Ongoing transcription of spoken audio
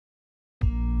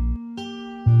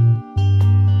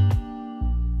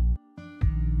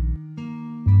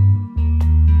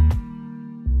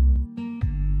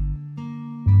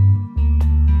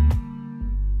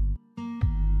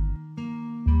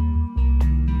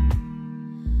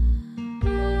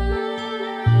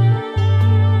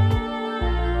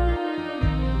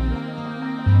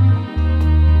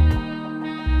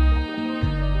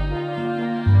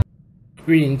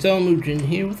Greetings, Almujin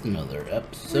here with another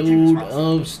episode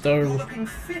of Star Wars. Looking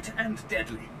fit and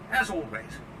deadly, as always.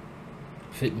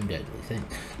 Fit and deadly,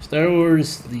 thanks. Star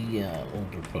Wars, the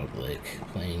Old Republic,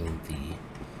 playing the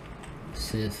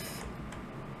Sith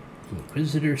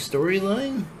Inquisitor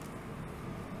storyline.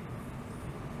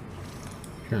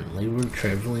 Currently, we're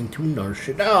traveling to Nar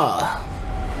Shaddaa.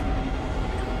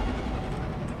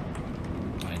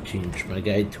 I changed my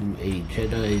guy to a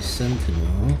Jedi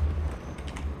Sentinel.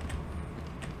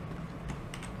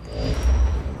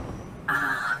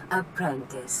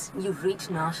 Apprentice, you've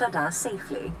reached Nar Shaddaa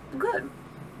safely. Good.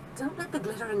 Don't let the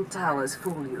glittering towers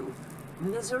fool you.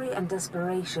 Misery and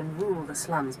desperation rule the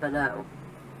slums below.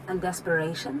 And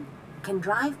desperation can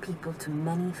drive people to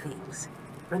many things.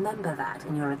 Remember that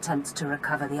in your attempts to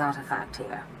recover the artifact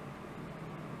here.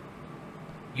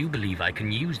 You believe I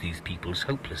can use these people's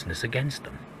hopelessness against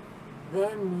them?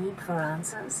 Their need for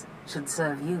answers should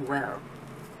serve you well.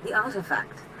 The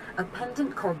artifact, a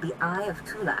pendant called the Eye of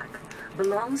Tulak,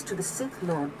 belongs to the Sith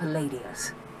Lord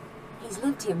Palladius. He's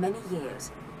lived here many years,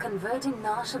 converting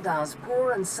Nar Shaddaa's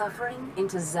poor and suffering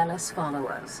into zealous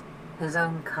followers. His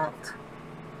own cult.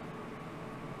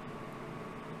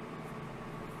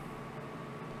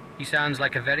 He sounds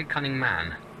like a very cunning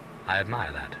man. I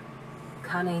admire that.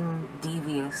 Cunning,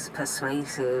 devious,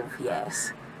 persuasive,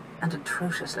 yes, and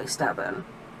atrociously stubborn.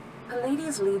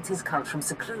 Palladius leads his cult from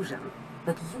seclusion,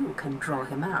 but you can draw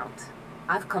him out.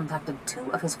 I've contacted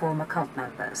 2 of his former cult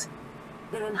members.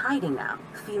 They're in hiding now,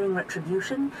 fearing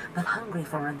retribution, but hungry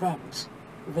for revenge.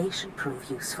 They should prove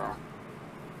useful.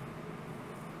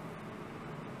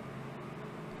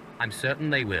 I'm certain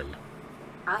they will.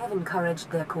 I have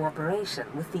encouraged their cooperation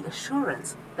with the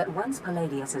assurance that once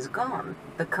Palladius is gone,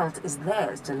 the cult is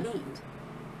theirs to lead.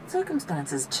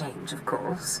 Circumstances change, of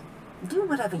course. Do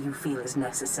whatever you feel is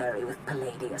necessary with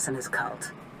Palladius and his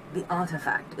cult. The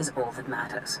artifact is all that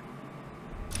matters.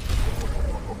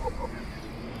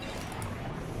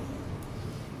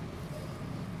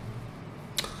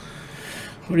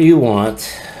 What do you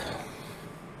want?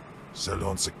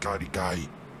 Salon se carigai.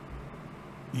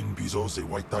 In bizo se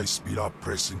waitai spira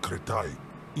press and cretai.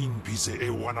 In bize e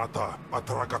wanata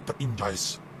atragata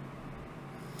indais.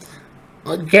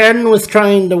 Again with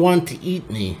trying to want to eat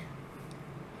me.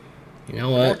 You know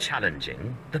The more what?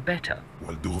 challenging, the better.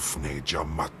 Waldufne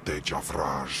jamatte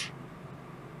jafraj.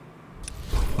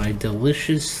 My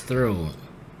delicious throne.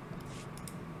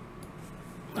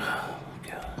 Oh,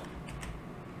 God.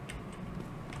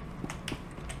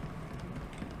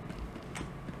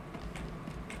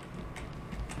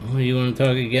 Oh, you want to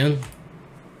talk again?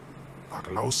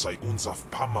 Aglausai unzaf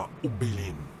pama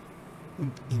ubilin.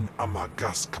 Und in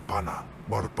amagas kapana.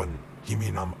 Barpan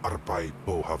himinam arpai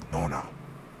bohav nona.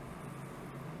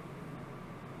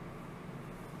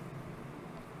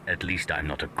 At least I'm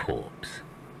not a corpse.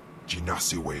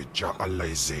 Jinasiwe ja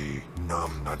alaize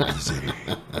nam nadize.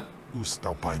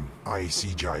 Ustaupain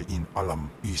ICJ in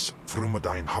alam is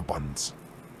frumadine habans.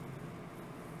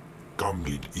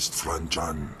 Gamlid ist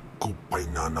flanjan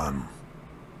kupainanan.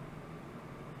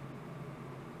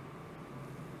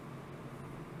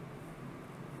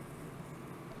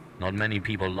 Not many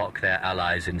people lock their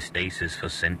allies in stasis for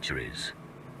centuries.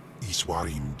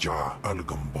 Iswarim ja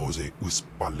algamboze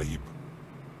uspalib.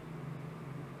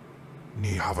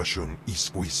 Ni havashun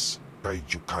isquis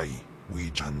kaijukai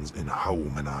wijans in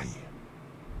haumanai.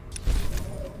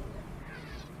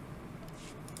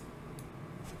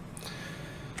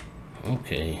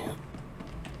 Okay.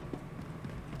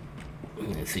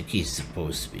 I think he's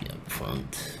supposed to be up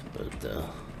front, but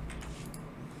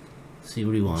see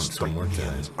what he wants one more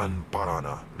time. An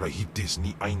parana rahitis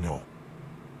ni aino.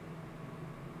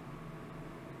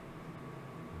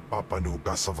 Papanu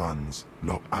gasavans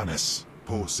lo anes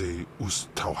pose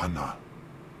ustauhana.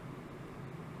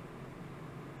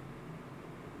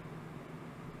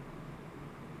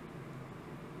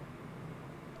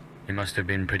 He must have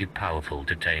been pretty powerful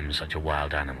to tame such a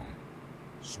wild animal.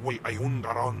 Sway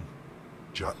ayundaron.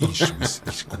 Ja iswis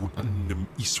iskut indem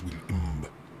iswil imb.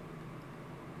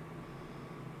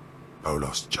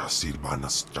 Paulos ja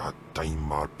silvanas ja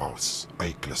taimar paus.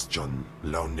 Aiklas John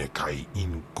laune kai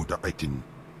in kuda aitin.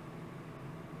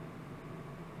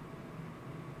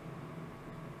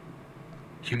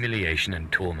 Humiliation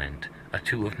and torment are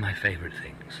 2 of my favorite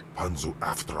things. Panzu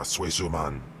aftra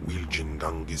swesuman wiljin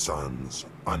gangisans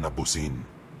anabusin.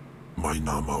 My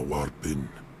nama warpin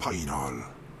painal.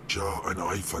 Ja an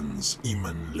ifans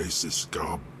iman lesis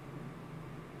gab.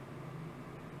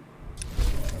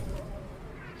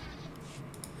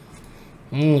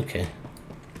 Okay.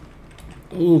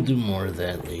 We'll do more of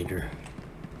that later.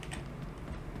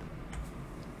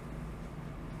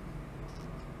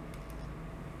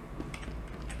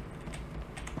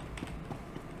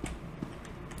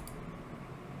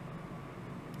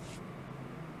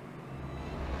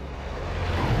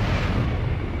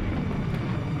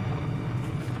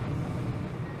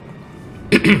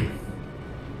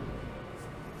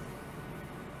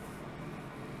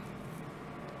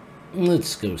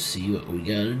 Let's go see what we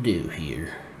gotta do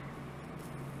here.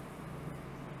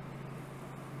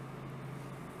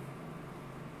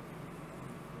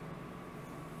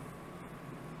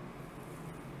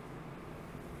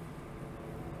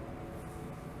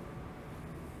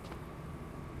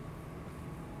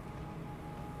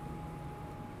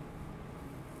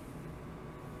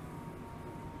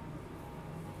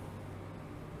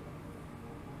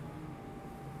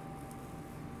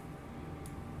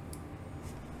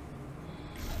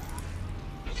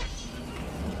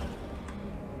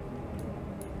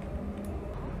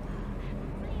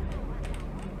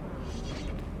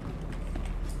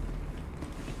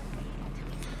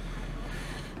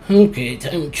 Okay,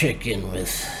 time to check in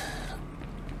with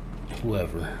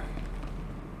whoever.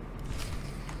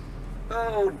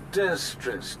 Oh,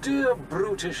 Destress, dear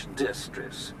brutish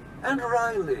Destress. And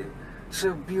Riley,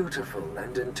 so beautiful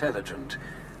and intelligent.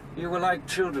 You were like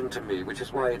children to me, which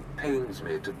is why it pains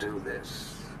me to do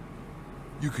this.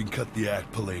 You can cut the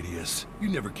act, Palladius. You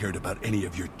never cared about any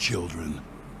of your children.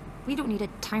 We don't need a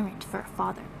tyrant for a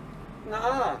father.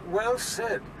 Ah, well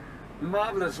said.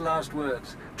 Marvelous last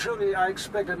words. Truly, I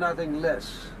expected nothing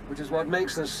less, which is what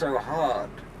makes this so hard.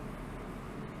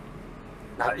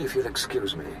 Now, if you'll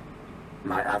excuse me,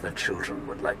 my other children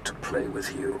would like to play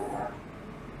with you.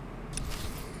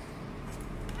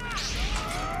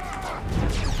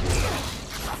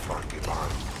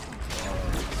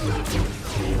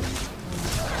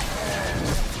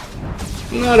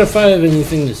 Not if I have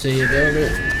anything to say about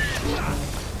it.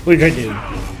 Which I do.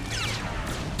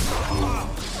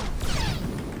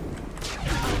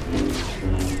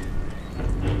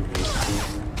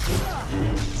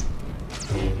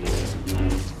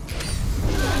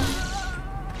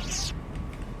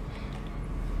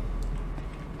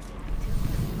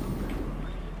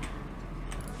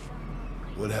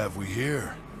 What have we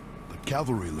here? The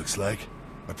cavalry, looks like.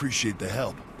 I appreciate the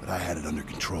help, but I had it under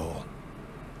control.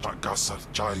 Jagasar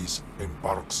Charis en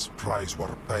Barks Prize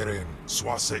war Peren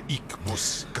Swase Ik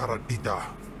Mus Karadida.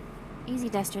 Easy,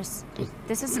 Destress.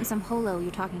 This isn't some holo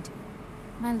you're talking to.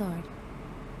 My lord.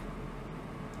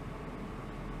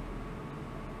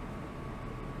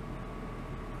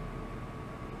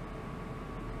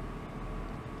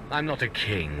 I'm not a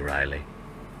king, Riley.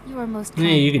 You are most Yeah,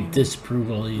 kind, you can Riley.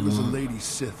 disprove all you There was a want. lady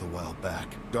Sith a while back,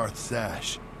 Darth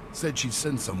Sash. Said she'd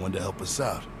send someone to help us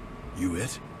out. You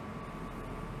it?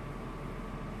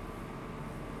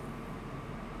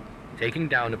 Taking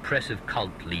down oppressive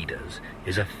cult leaders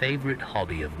is a favorite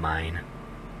hobby of mine.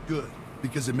 Good,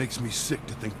 because it makes me sick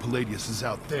to think Palladius is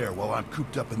out there while I'm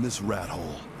cooped up in this rat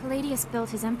hole. Palladius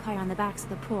built his empire on the backs of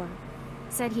the poor.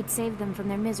 Said he'd save them from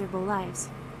their miserable lives.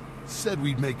 Said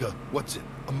we'd make a,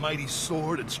 a mighty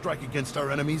sword and strike against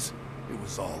our enemies? It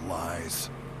was all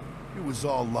lies. It was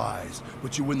all lies.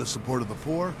 But you win the support of the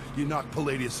poor, you knock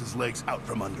Palladius's legs out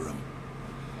from under him.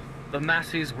 The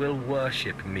masses will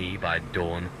worship me by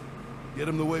dawn. Get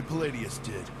him the way Palladius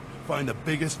did. Find the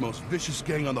biggest, most vicious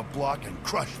gang on the block and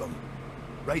crush them.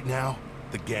 Right now,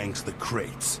 the gang's the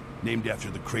Kraits, named after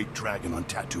the Krayt dragon on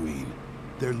Tatooine.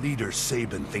 Their leader,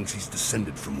 Sabin, thinks he's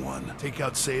descended from one. Take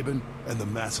out Sabin, and the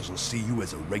masses will see you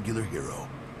as a regular hero.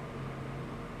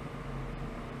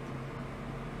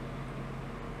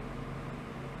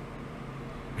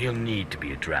 He'll need to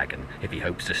be a dragon if he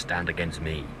hopes to stand against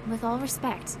me. With all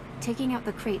respect, taking out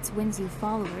the Kraits wins you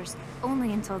followers,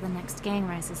 only until the next gang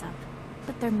rises up.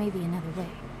 But there may be another way.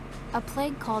 A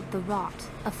plague called the Rot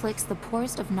afflicts the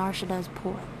poorest of Nar Shaddaa's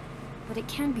poor. But it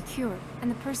can be cured, and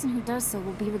the person who does so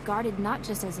will be regarded not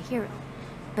just as a hero,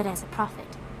 but as a prophet.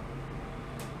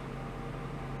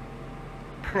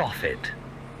 Prophet.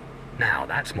 Now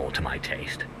that's more to my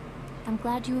taste. I'm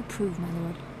glad you approve, my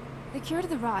lord. The cure to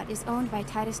the Rot is owned by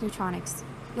Titus Neutronics.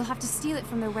 You'll have to steal it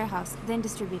from their warehouse, then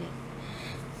distribute it.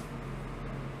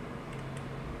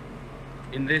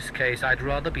 In this case, I'd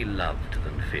rather be loved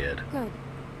than feared. Good,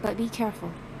 but be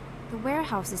careful. The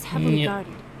warehouse is heavily Yep.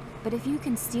 guarded, but if you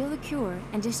can steal the cure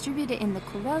and distribute it in the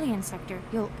Corellian sector,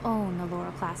 you'll own the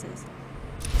lower classes.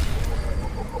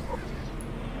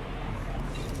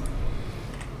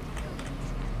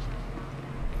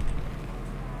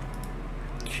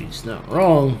 She's not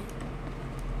wrong.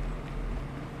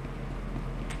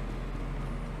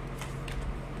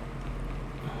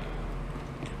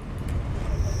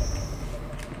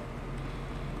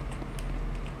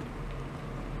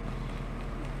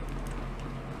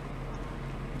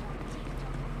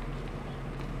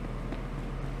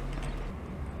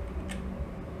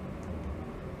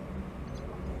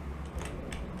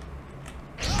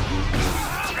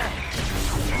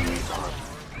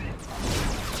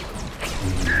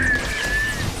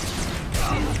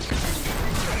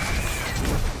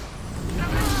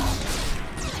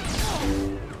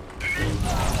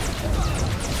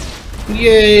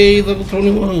 Yay, level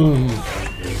 21.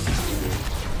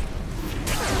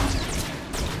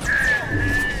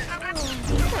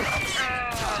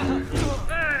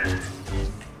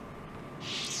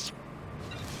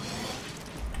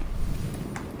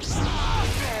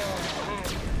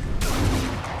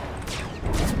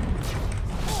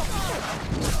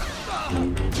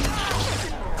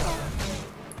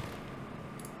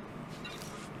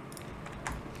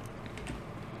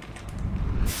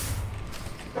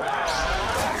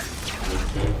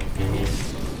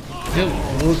 Yep,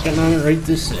 working on it right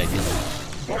this second.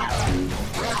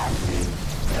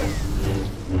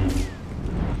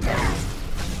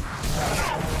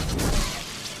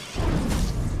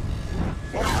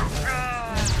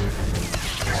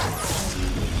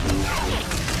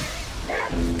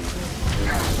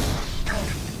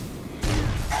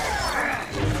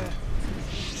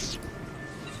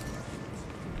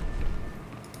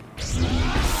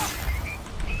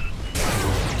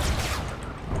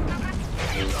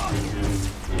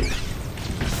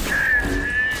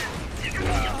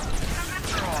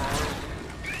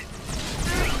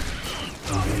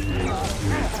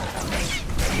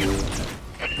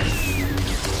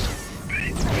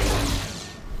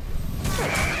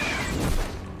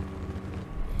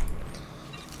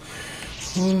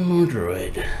 One more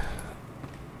droid.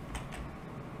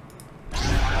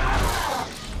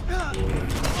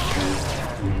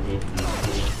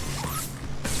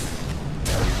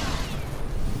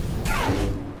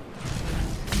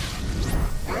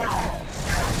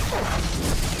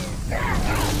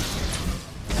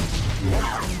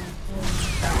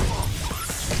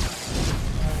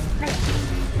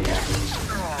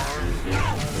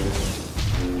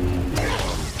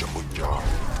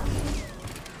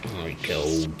 There we go.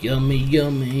 Yummy,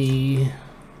 yummy.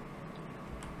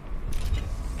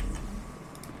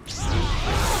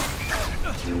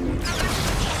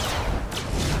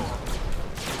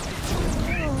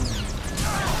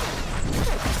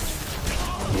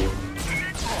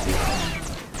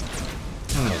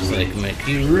 Looks like my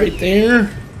key right there.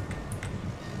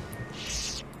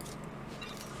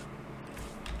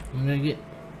 What did I get?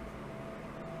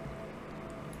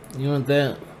 You want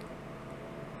that?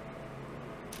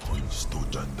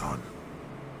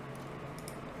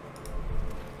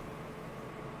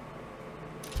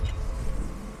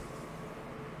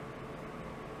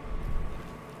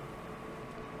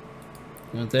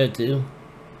 You want that too?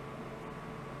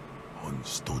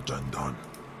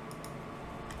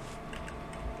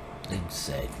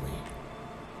 Exactly.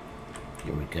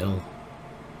 Here we go.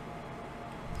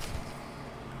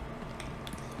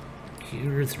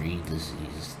 Cure 3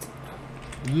 diseased.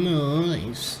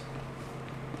 Nice.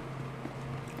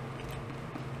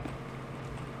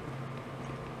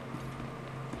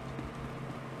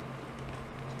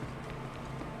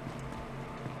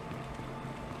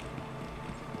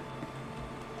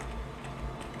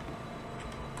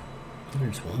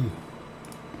 There's one.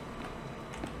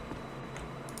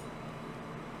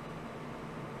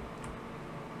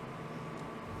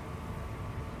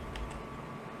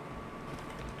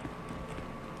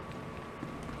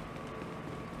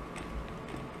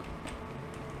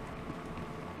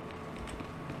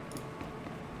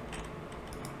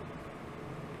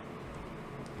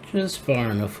 Just far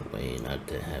enough away not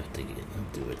to have to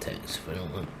do attacks if I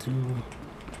don't want to.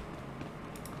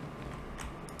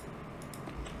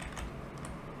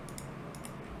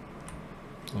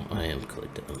 Oh, I am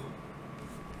clicked on.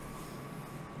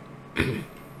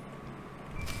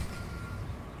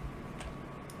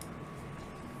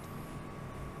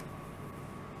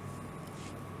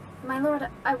 My lord,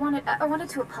 I wanted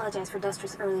to apologize for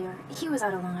Destris earlier. He was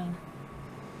out of line.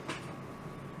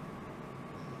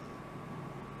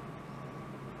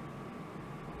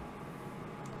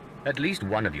 At least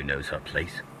one of you knows her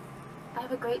place. I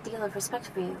have a great deal of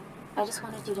respect for you. I just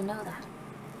wanted you to know that.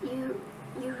 You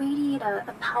radiate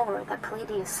a power that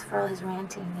Palladius, for all his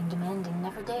ranting and demanding,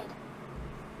 never did.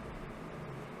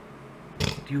 Do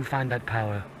you find that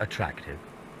power attractive?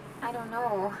 I don't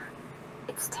know.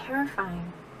 It's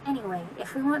terrifying. Anyway,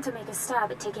 if we want to make a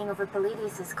stab at taking over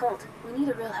Palladius' cult, we need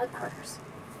a real headquarters.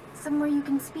 Somewhere you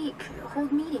can speak,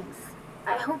 hold meetings.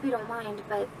 I hope you don't mind,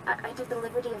 but I took the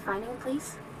liberty of finding a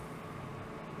place.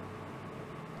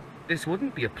 This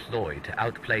wouldn't be a ploy to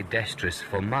outplay Destris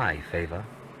for my favor.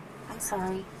 I'm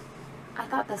sorry. I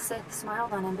thought the Sith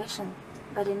smiled on ambition,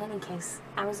 but in any case,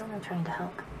 I was only trying to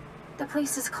help. The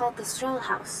place is called the Strel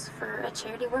House, for a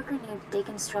charity worker named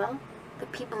Dakin Strel. The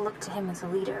people look to him as a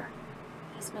leader.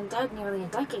 He's been dead nearly a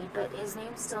decade, but his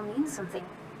name still means something,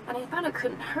 and I thought it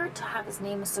couldn't hurt to have his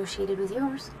name associated with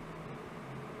yours.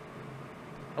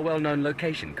 A well-known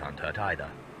location can't hurt either.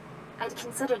 I'd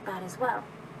considered that as well.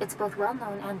 It's both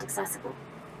well-known and accessible.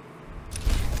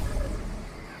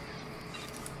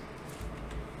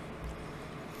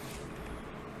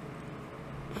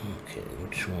 Okay,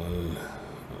 which one?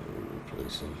 I'll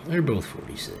replace them. They're both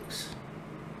 46.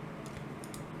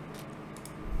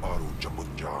 Aru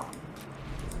Jamunja.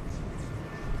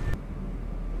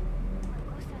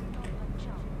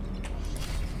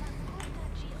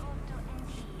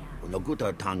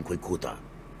 Unaguta tan kwikuta.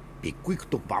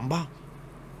 Bikwiktuk bamba?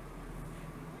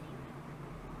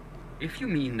 If you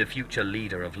mean the future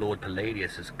leader of Lord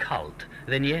Palladius's cult,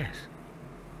 then yes.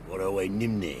 Warawe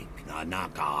nimnik na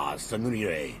naka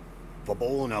sanurire.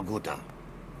 Fobo naguta.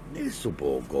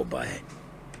 Nisupo gobae.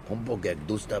 Pompogek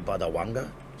dusta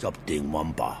badawanga. Sapting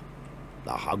wampa.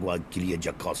 La hagwa kilia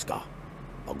jakoska.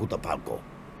 Aguta palko.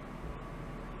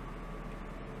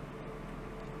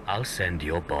 I'll send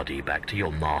your body back to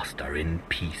your master in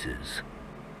pieces.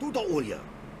 Tuta oya.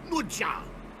 Nucha.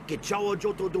 Kechawa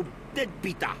joto do dead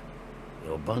pita.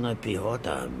 Yobana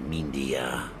pihota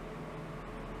mindia.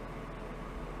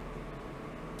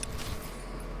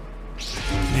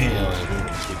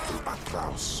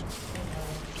 Atraus.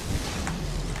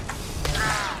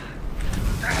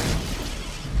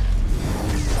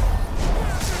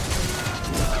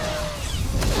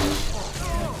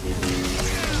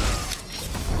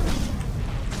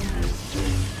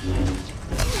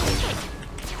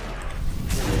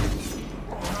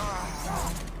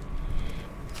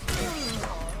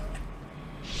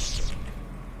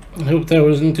 I hope that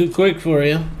wasn't too quick for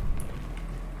you.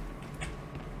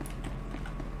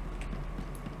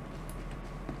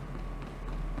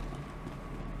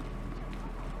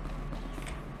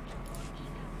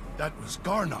 That was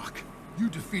Garnock. You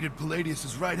defeated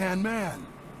Palladius's right-hand man.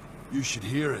 You should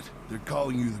hear it. They're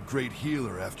calling you the Great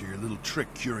Healer after your little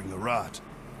trick curing the rot.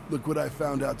 Look what I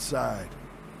found outside.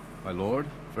 My lord,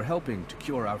 for helping to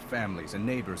cure our families and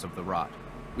neighbors of the rot,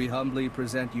 we humbly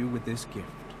present you with this gift.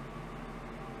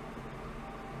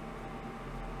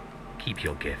 Keep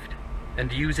your gift,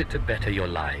 and use it to better your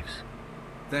lives.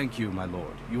 Thank you, my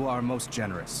lord. You are most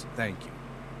generous. Thank you.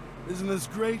 Isn't this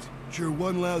great? Cure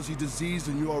one lousy disease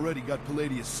and you already got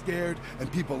Palladius scared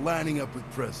and people lining up with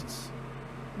presents.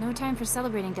 No time for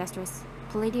celebrating, Destris.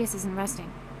 Palladius isn't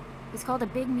resting. He's called a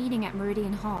big meeting at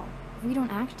Meridian Hall. If we don't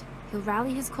act, he'll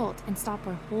rally his cult and stop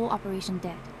our whole operation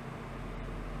dead.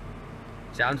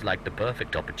 Sounds like the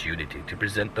perfect opportunity to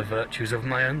present the virtues of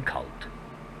my own cult.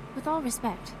 With all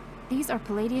respect, these are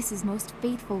Palladius's most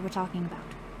faithful we're talking about.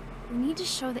 We need to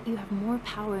show that you have more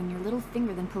power in your little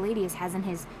finger than Palladius has in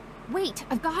his... Wait,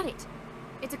 I've got it!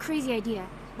 It's a crazy idea,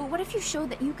 but what if you showed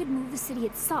that you could move the city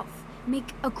itself?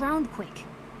 Make a groundquake?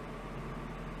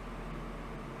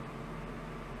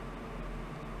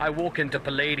 I walk into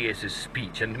Palladius's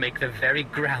speech and make the very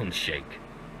ground shake.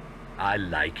 I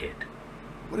like it.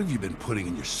 What have you been putting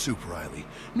in your soup, Riley?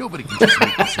 Nobody can just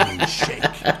make this moon shake.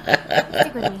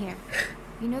 Stick with me here.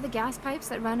 You know the gas pipes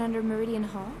that run under Meridian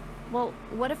Hall? Well,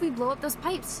 what if we blow up those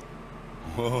pipes?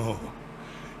 Whoa.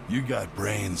 You got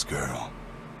brains, girl.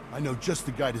 I know just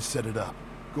the guy to set it up.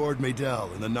 Gord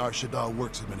Maydell in the Nar Shaddaa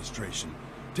Works Administration.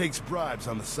 Takes bribes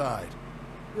on the side.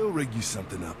 He'll rig you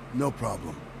something up, no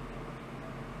problem.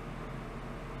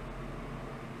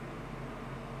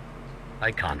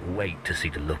 I can't wait to see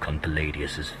the look on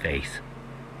Palladius's face.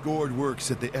 Gord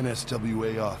works at the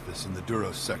NSWA office in the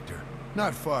Duros sector,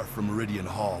 not far from Meridian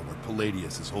Hall where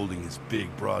Palladius is holding his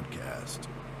big broadcast.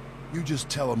 You just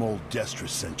tell him old Destris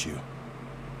sent you.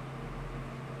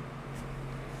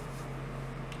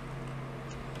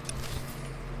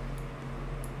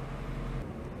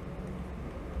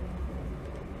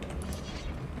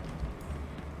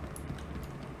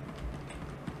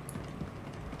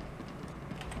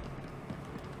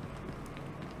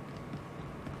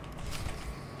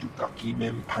 Yukaki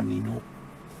mem panino.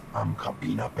 Am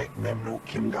kabina pek memno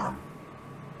kimgam.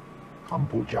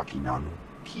 Kampujaki nanu.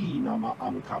 Ki nama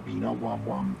am kabina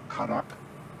wam karak.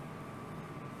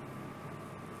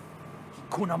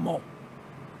 Kuna mo.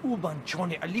 Uban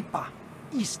chone alipa.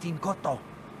 Istin koto.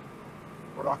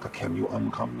 Raka kemyu am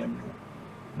kam memno.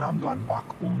 Namgan bak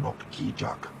umnok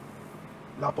kijak.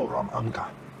 Laporam amka.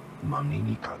 Mamni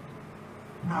nikal.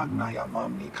 Nagnaya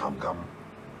mamni kamgam.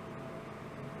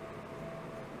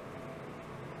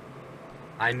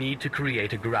 I need to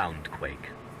create a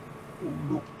groundquake.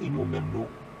 Umluk inumemnu.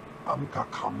 Amka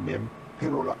kammem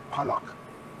perolak palak.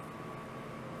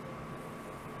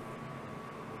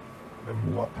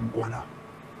 Memua pemguana.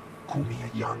 Kumia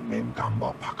yang mem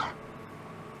gamba paka.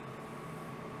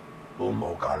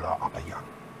 Umogala apayang.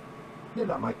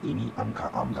 Nilama ini amka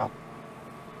amgap.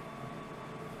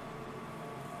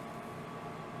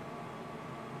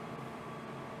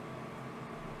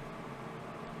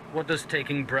 What does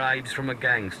taking bribes from a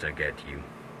gangster get you?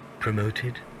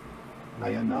 Promoted?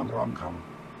 Nayanam Ramkam,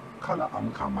 Kala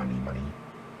Amka Mani Mani,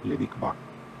 Livik Bak,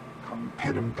 Kam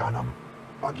Pedam Ganam,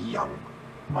 Bagiyang,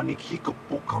 Manik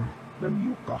Hikapukam,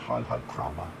 Memuka Hal Hal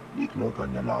Krama, Niknoka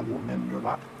Nalalu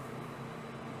Memulat.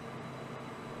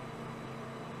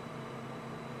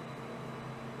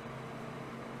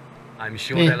 I'm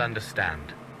sure they'll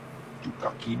understand.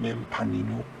 Tukaki Mem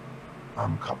Panino,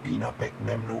 Am Kapina Pek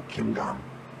Memno Kimgam,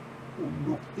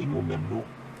 Umluk Inu Memno,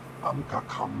 Am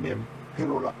Kakam Mem,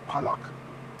 Perola Palak.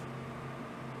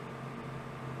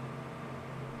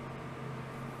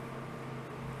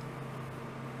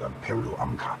 Perlu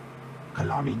Amka,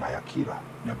 Kalami Nayakira,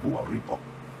 Nabua Ripo.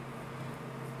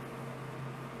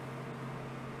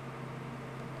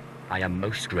 I am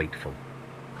most grateful.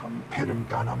 Kam Pedam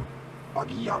Ganam,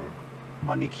 Bagiyang,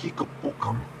 Manik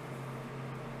Hikapukam.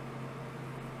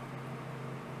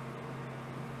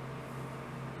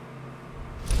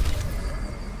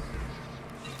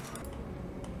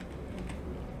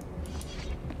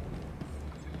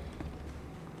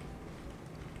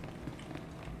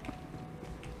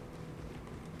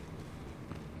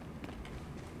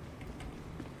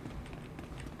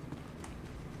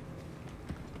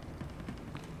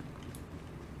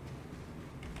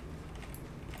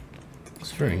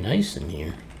 It's very nice in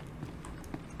here.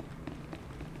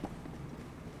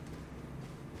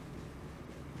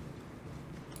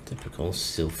 Typical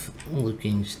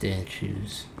Sith-looking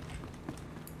statues.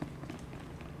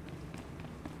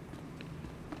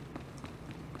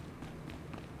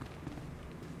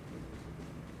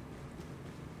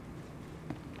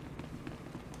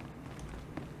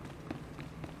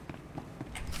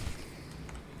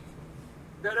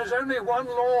 There is only one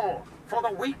law for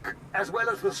the weak as well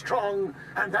as the strong,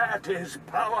 and that is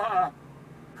power.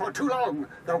 For too long,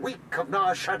 the weak of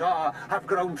Nar Shaddaa have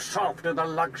grown soft in the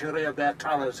luxury of their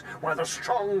towers, while the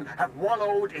strong have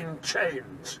wallowed in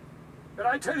chains. But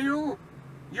I tell you,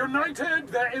 united,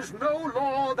 there is no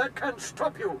law that can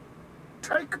stop you.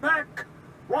 Take back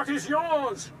what is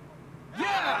yours.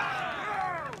 Yeah!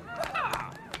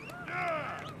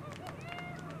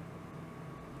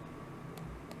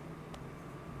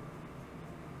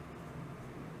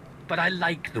 But I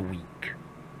like the weak.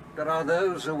 There are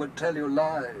those who would tell you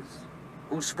lies,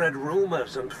 who spread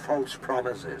rumors and false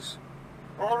promises.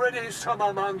 Already some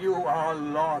among you are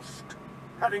lost,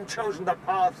 having chosen the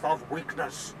path of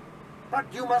weakness. But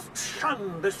you must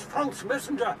shun this false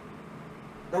messenger.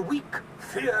 The weak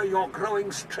fear your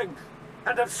growing strength,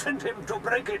 and have sent him to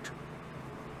break it.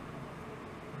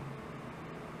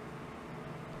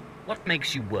 What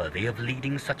makes you worthy of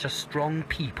leading such a strong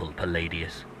people,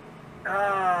 Palladius?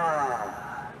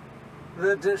 Ah,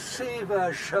 the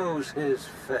deceiver shows his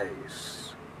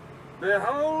face.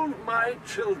 Behold, my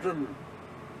children,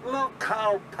 look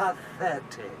how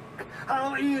pathetic,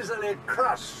 how easily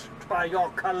crushed by your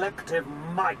collective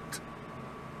might.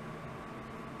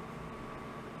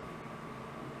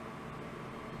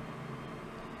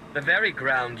 The very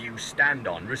ground you stand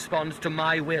on responds to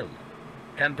my will.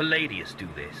 Can Palladius do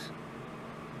this?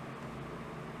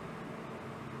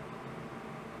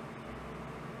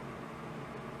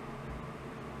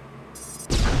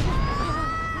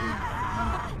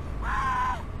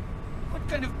 What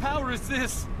kind of power is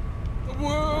this? The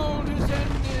world is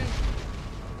ending.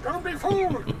 Don't be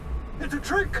fooled! It's a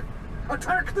trick!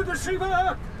 Attack the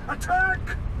deceiver! Attack!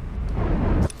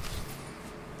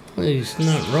 He's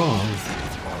not wrong.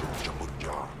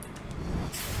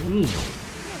 Ooh.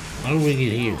 How do we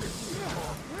get here?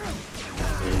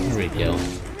 There we go.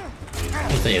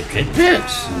 But they have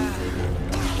jetpacks?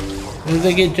 Where do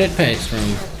they get jetpacks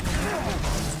from?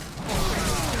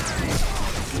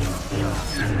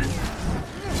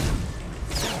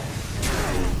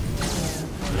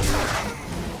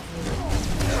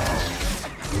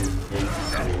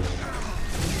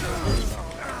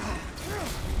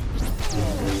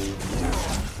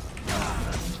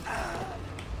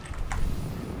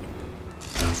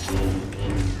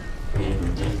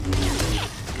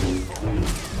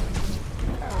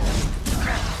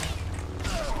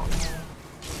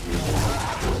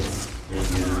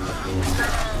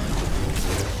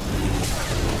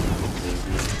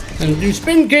 And do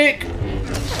spin kick!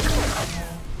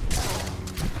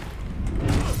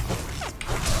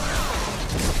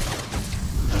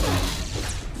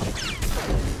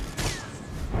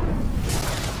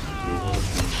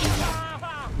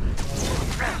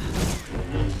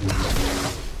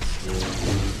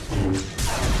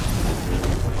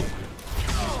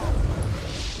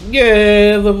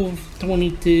 Yeah, level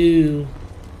 22.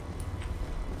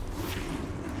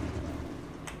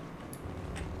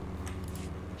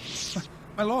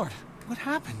 My lord, What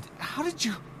happened? How did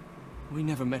you... We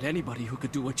never met anybody who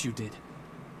could do what you did.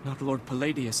 Not Lord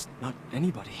Palladius, not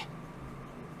anybody.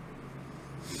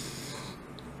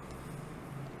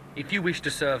 If you wish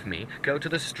to serve me, go to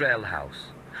the Strel house.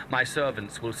 My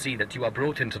servants will see that you are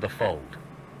brought into the fold.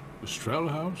 The Strel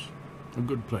house? A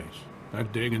good place.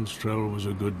 That Dagon Strel was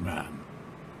a good man.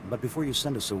 But before you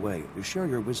send us away, share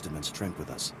your wisdom and strength with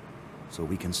us, so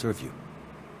we can serve you.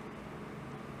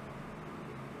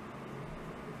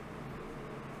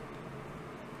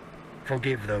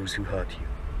 Forgive those who hurt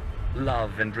you.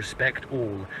 Love and respect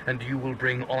all, and you will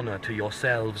bring honor to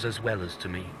yourselves as well as to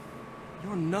me.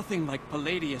 You're nothing like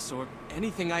Palladius or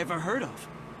anything I ever heard of.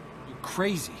 You're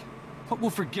crazy. What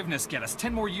will forgiveness get us?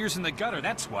 10 more years in the gutter,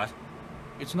 that's what.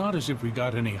 It's not as if we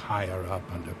got any higher up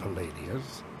under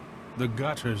Palladius. The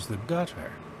gutter's the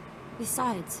gutter.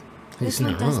 Besides, this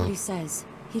one does what he says.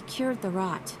 He cured the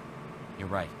rot. You're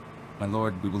right. My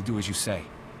lord, we will do as you say.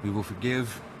 We will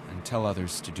forgive and tell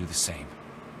others to do the same.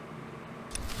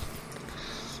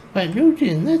 By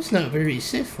Newton, that's not very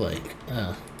Sith-like.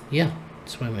 Yeah,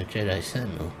 that's why I'm a Jedi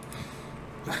Sentinel.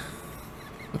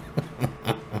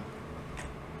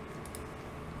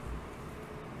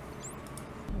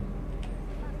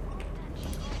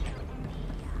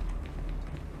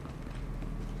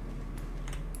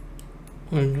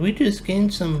 Did we just gain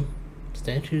some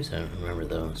statues? I don't remember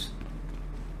those.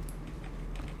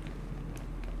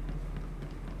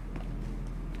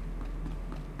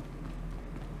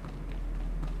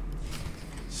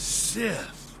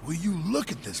 Sith, will you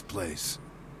look at this place?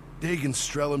 Dagon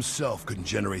Strel himself couldn't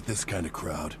generate this kind of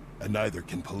crowd, and neither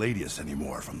can Palladius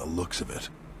anymore from the looks of it.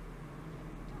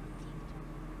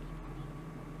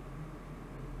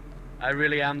 I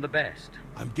really am the best.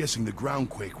 I'm guessing the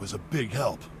groundquake was a big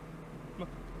help.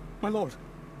 My lord,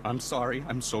 I'm sorry.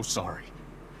 I'm so sorry.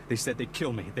 They said they'd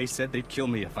kill me. They said they'd kill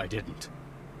me if I didn't.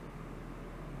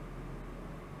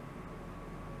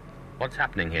 What's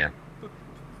happening here?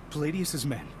 Palladius's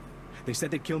men. They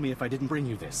said they'd kill me if I didn't bring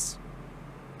you this.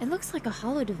 It looks like a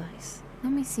hollow device.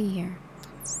 Let me see here.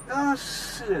 Ah,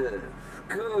 Sith.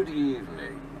 Good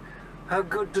evening. How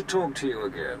good to talk to you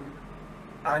again.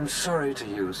 I'm sorry to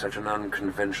use such an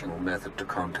unconventional method to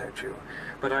contact you,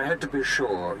 but I had to be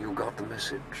sure you got the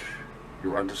message.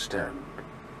 You understand?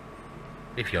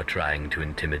 If you're trying to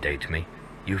intimidate me,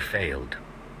 you failed.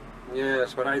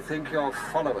 Yes, but I think your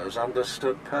followers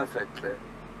understood perfectly.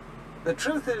 The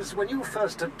truth is, when you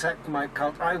first attacked my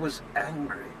cult, I was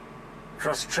angry,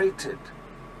 frustrated.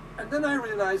 And then I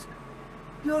realized,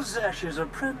 you're Zash's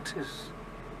apprentice.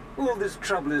 All this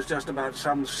trouble is just about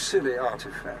some silly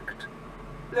artifact.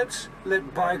 Let's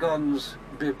let bygones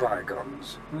be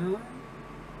bygones, hmm?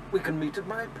 We can meet at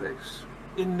my place,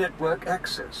 in network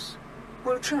access.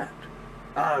 We'll chat.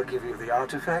 I'll give you the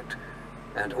artifact,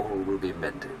 and all will be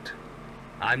mended.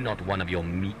 I'm not one of your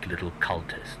meek little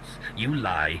cultists. You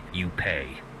lie, you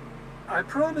pay. I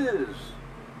promise.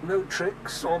 No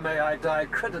tricks, or may I die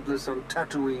creditless on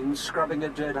Tatooine scrubbing a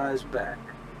Jedi's back.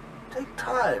 Take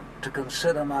time to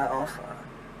consider my offer,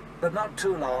 but not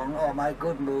too long, or my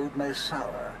good mood may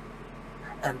sour.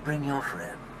 And bring your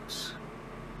friends.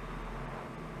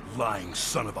 Lying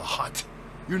son of a hut.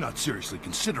 You're not seriously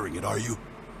considering it, are you?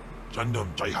 Of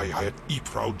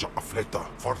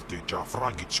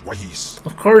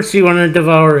course you want to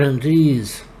devour him,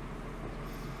 jeez.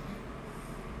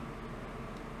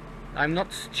 I'm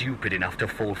not stupid enough to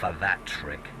fall for that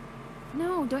trick.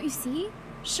 No, don't you see?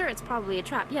 Sure, it's probably a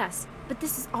trap, yes. But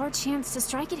this is our chance to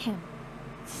strike at him.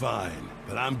 Fine,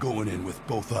 but I'm going in with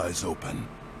both eyes open.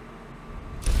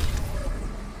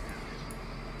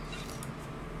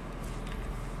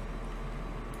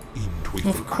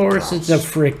 Of course it's a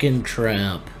frickin'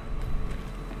 trap.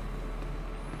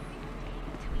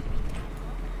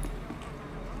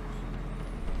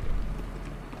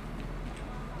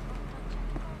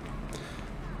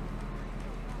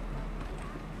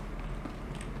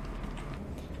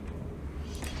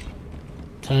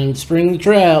 Time to spring the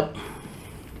trap.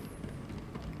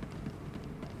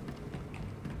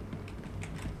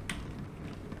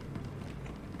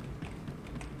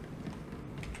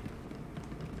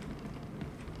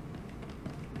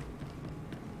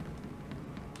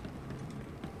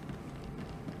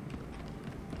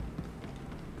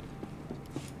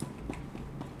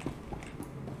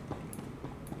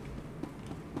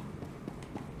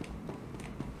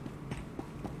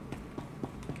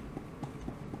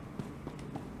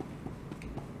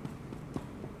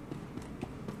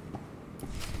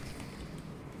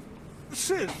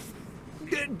 Sith,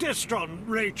 Destron,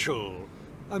 Rachel,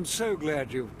 I'm so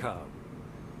glad you've come.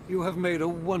 You have made a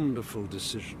wonderful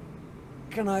decision.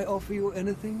 Can I offer you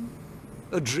anything?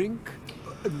 A drink?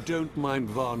 And don't mind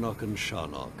Varnock and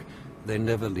Sharnock. They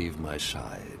never leave my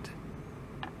side.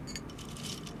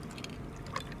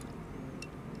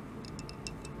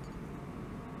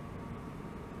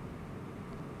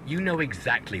 You know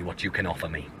exactly what you can offer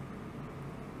me.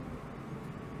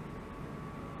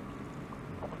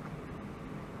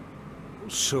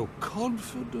 So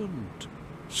confident.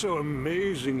 So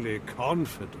amazingly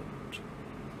confident.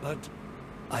 But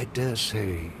I dare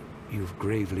say you've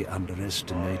gravely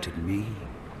underestimated me.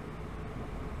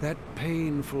 That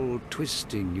painful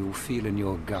twisting you feel in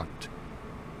your gut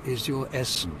is your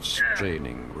essence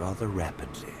draining rather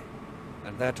rapidly.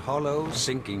 And that hollow,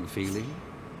 sinking feeling,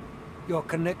 your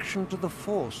connection to the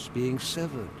Force being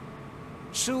severed.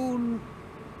 Soon,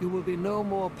 you will be no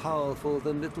more powerful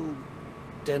than little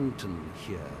Denton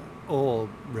here, or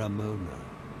Ramona.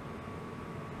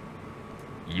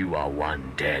 You are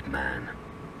one dead man.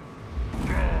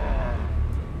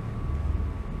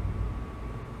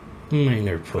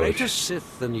 Minor push. Greater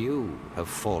Sith than you have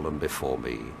fallen before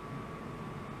me.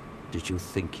 Did you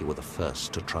think you were the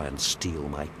first to try and steal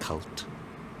my cult?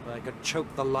 I could choke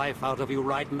the life out of you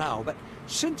right now, but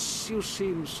since you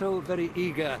seem so very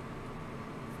eager,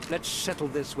 let's settle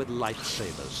this with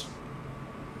lightsabers.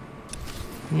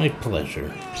 My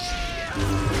pleasure.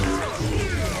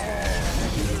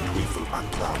 Evil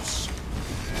and class.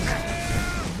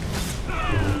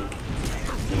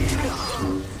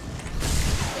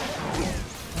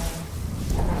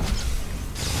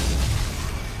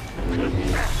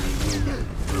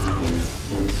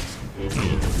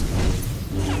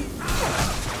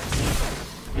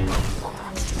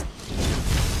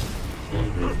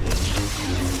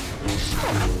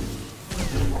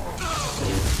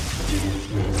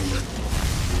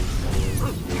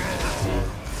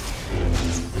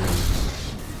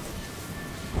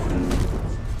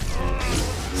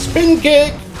 Spin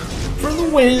kick for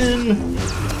the win.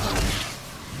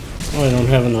 Oh, I don't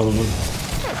have another one.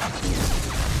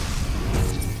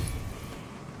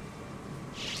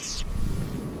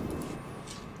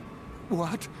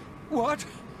 What? What?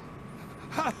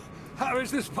 How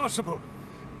is this possible?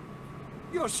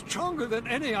 You're stronger than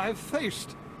any I've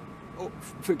faced. Oh,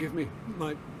 forgive me,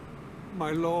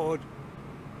 my lord.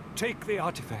 Take the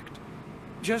artifact.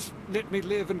 Just let me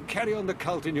live and carry on the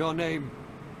cult in your name.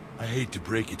 I hate to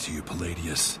break it to you,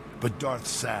 Palladius, but Darth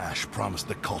Sash promised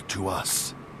the cult to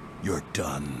us. You're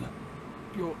done.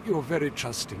 You're very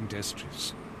trusting,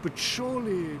 Destris. But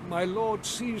surely my lord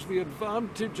sees the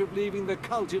advantage of leaving the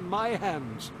cult in my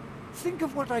hands. Think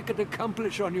of what I could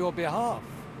accomplish on your behalf.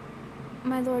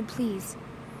 My lord, please.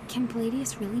 Can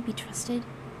Palladius really be trusted?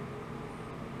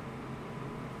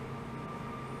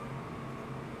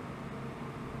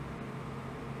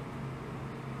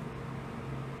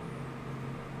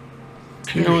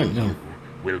 You know what? No.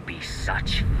 Will be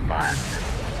such fun.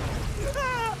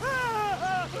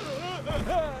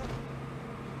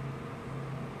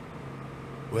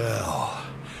 Well,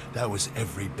 that was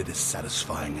every bit as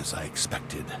satisfying as I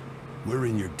expected. We're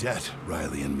in your debt,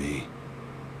 Riley and me.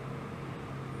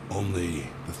 Only,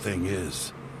 the thing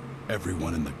is,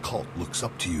 everyone in the cult looks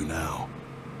up to you now.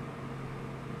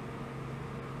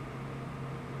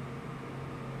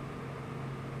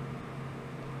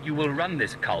 You will run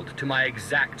this cult to my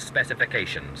exact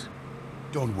specifications.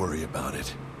 Don't worry about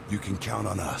it. You can count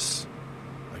on us.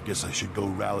 I guess I should go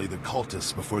rally the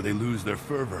cultists before they lose their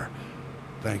fervor.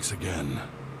 Thanks again.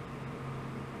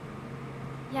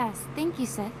 Yes, thank you,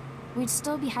 Sith. We'd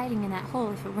still be hiding in that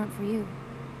hole if it weren't for you.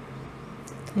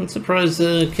 I'm surprised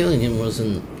killing him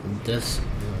wasn't Death's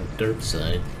dark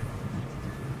side.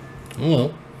 Oh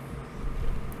well.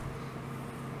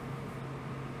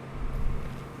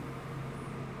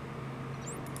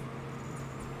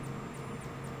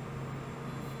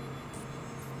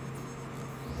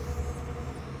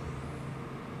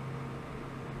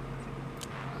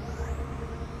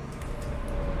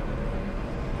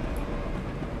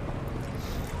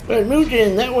 But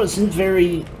Mugen, that wasn't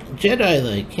very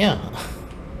Jedi-like, yeah.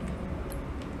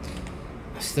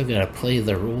 I still gotta play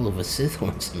the role of a Sith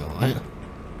once in a while.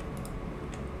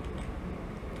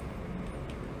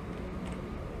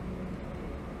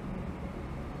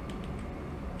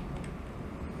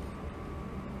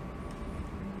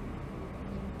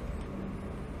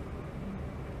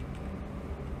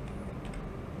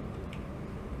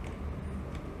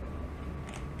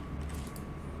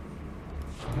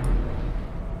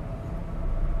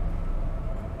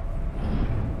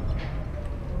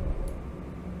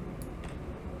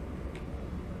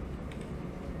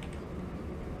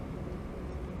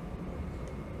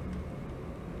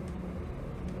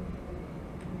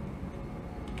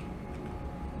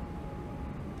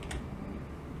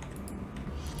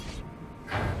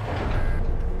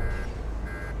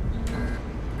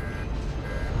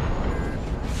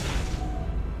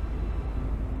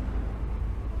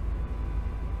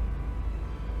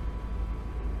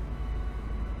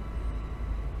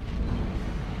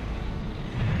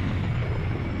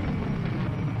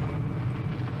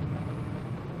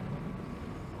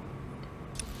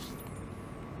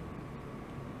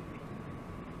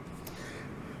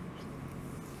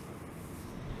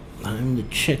 Time to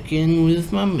check in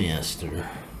with my master.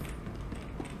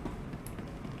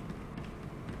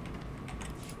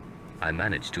 I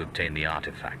managed to obtain the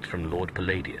artifact from Lord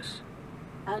Palladius.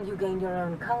 And you gained your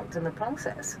own cult in the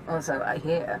process, or so I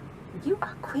hear. You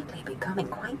are quickly becoming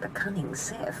quite the cunning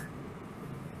Sith.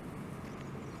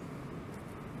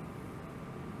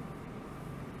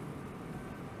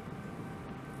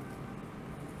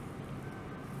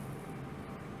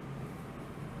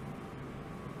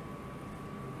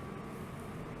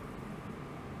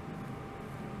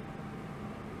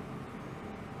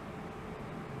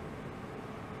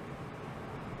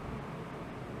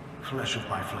 Flesh of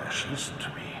my flesh, listen to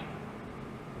me.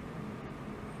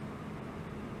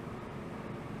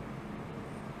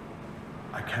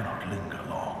 I cannot linger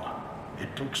long.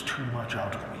 It takes too much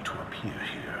out of me to appear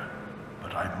here,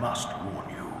 but I must warn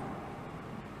you.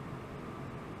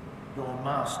 Your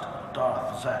master,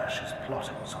 Darth Zash, is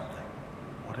plotting something.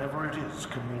 Whatever it is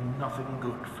can mean nothing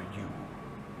good for you.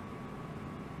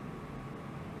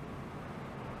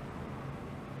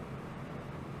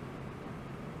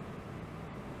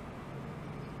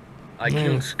 I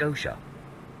killed Scotia.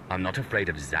 I'm not afraid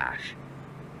of Zash.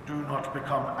 Do not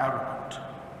become arrogant.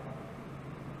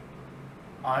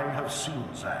 I have seen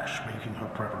Zash making her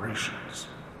preparations.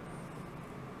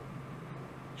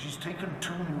 She's taken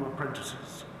 2 new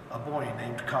apprentices, a boy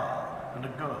named Carl and a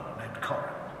girl named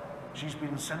Corin. She's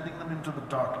been sending them into the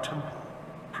Dark Temple,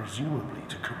 presumably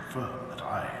to confirm that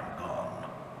I am gone.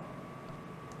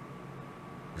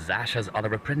 Zash has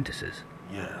other apprentices?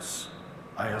 Yes.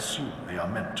 I assume they are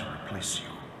meant to replace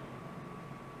you.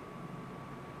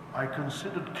 I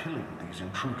considered killing these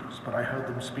intruders, but I heard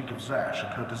them speak of Zash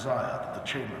and her desire that the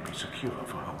chamber be secure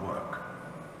for her work.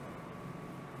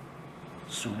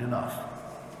 Soon enough,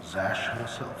 Zash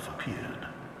herself appeared.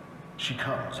 She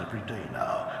comes every day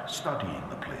now, studying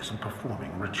the place and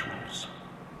performing rituals.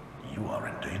 You are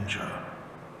in danger.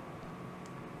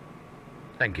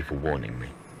 Thank you for warning me.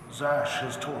 Zash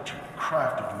has taught you,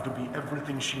 crafted you to be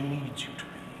everything she needs you to be.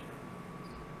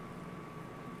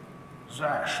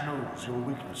 Zash knows your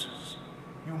weaknesses.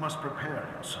 You must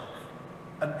prepare yourself.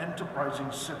 An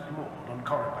enterprising Sith Lord on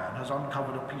Korriban has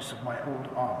uncovered a piece of my old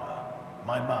armor,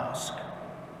 my mask.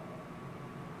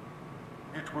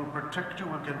 It will protect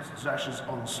you against Zash's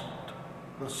onslaught.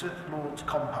 The Sith Lord's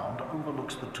compound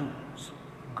overlooks the tombs.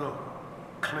 Go,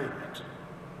 claim it.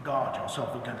 Guard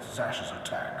yourself against Zash's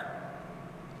attack.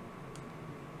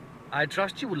 I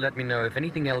trust you will let me know if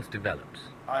anything else develops.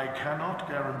 I cannot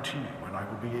guarantee when I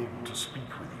will be able to speak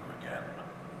with you again.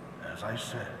 As I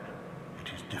said,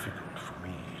 it is difficult for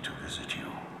me to visit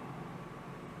you.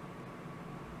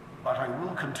 But I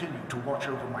will continue to watch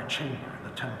over my chamber in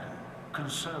the temple,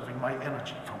 conserving my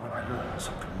energy for when I learn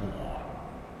something more.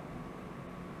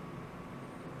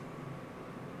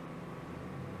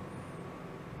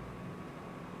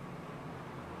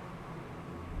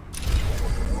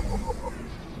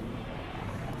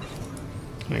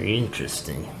 Very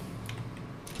interesting.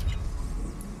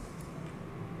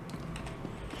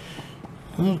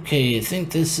 Okay, I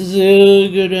think this is a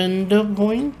good end up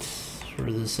point for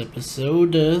this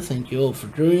episode. Thank you all for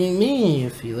joining me.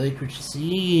 If you like what you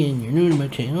see and you're new to my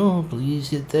channel,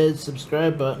 please hit that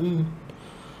subscribe button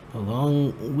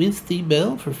along with the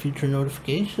bell for future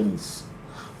notifications.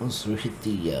 Also hit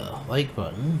the like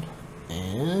button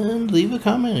and leave a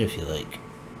comment if you like.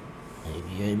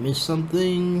 Maybe I missed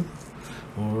something,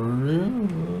 or you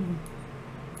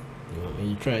want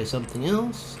me to try something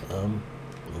else,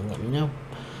 let me know.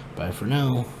 Bye for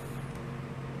now.